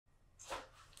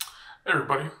Hey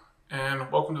everybody,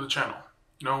 and welcome to the channel.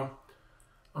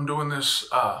 I'm doing this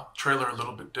trailer a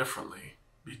little bit differently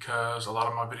because a lot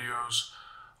of my videos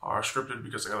are scripted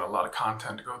because I got a lot of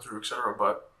content to go through, etc.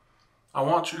 But I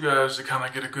want you guys to kind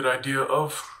of get a good idea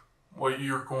of what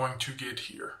you're going to get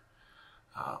here.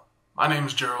 My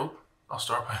name's Gerald. I'll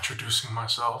start by introducing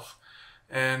myself.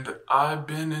 And I've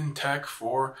been in tech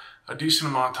for a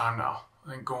decent amount of time now. I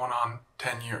think going on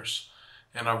 10 years.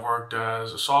 And I've worked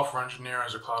as a software engineer,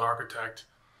 as a cloud architect,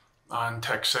 on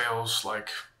tech sales, like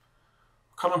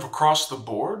kind of across the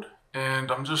board.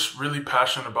 And I'm just really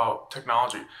passionate about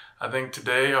technology. I think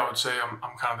today I would say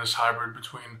I'm kind of this hybrid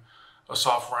between a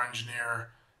software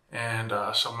engineer and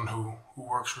someone who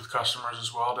works with customers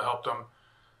as well to help them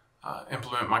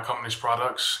implement my company's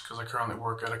products, because I currently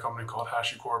work at a company called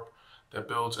HashiCorp that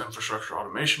builds infrastructure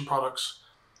automation products.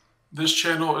 This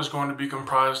channel is going to be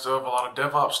comprised of a lot of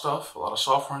DevOps stuff, a lot of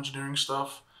software engineering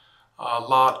stuff, a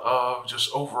lot of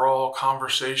just overall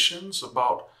conversations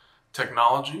about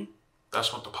technology.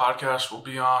 That's what the podcast will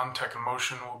be on. Tech in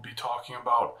Motion will be talking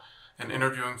about and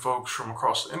interviewing folks from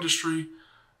across the industry,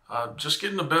 just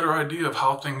getting a better idea of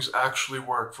how things actually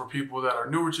work for people that are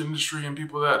newer to the industry and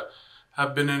people that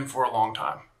have been in for a long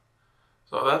time.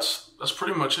 So that's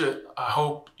pretty much it. I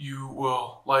hope you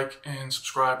will like and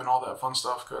subscribe and all that fun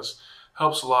stuff, because it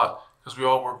helps a lot, because we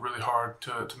all work really hard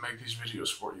to make these videos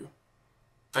for you.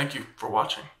 Thank you for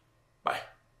watching. Bye.